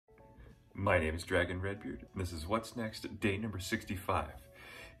My name is Dragon Redbeard, and this is What's Next, day number 65.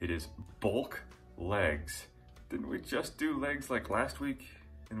 It is bulk legs. Didn't we just do legs like last week?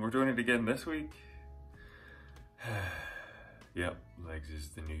 And we're doing it again this week? Yep, legs is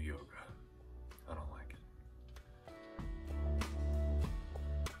the new yoga. I don't like it.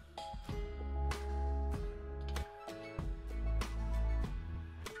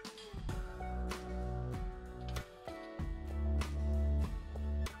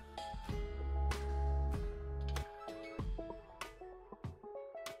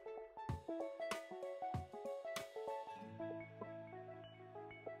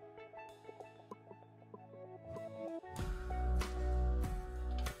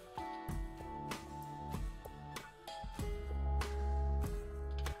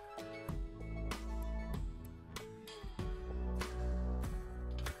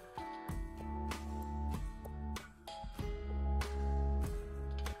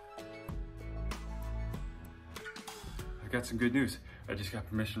 I've got some good news. I just got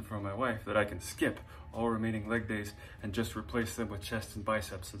permission from my wife that I can skip all remaining leg days and just replace them with chest and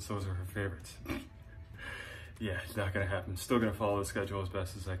biceps, since those are her favorites. Yeah, it's not gonna happen. Still gonna follow the schedule as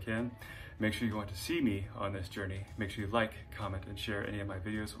best as I can. Make sure you want to see me on this journey. Make sure you like, comment, and share any of my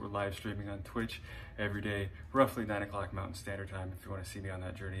videos. We're live streaming on Twitch every day, roughly 9 o'clock Mountain Standard Time. If you want to see me on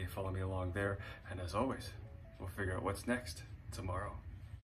that journey, follow me along there. And as always, we'll figure out what's next tomorrow.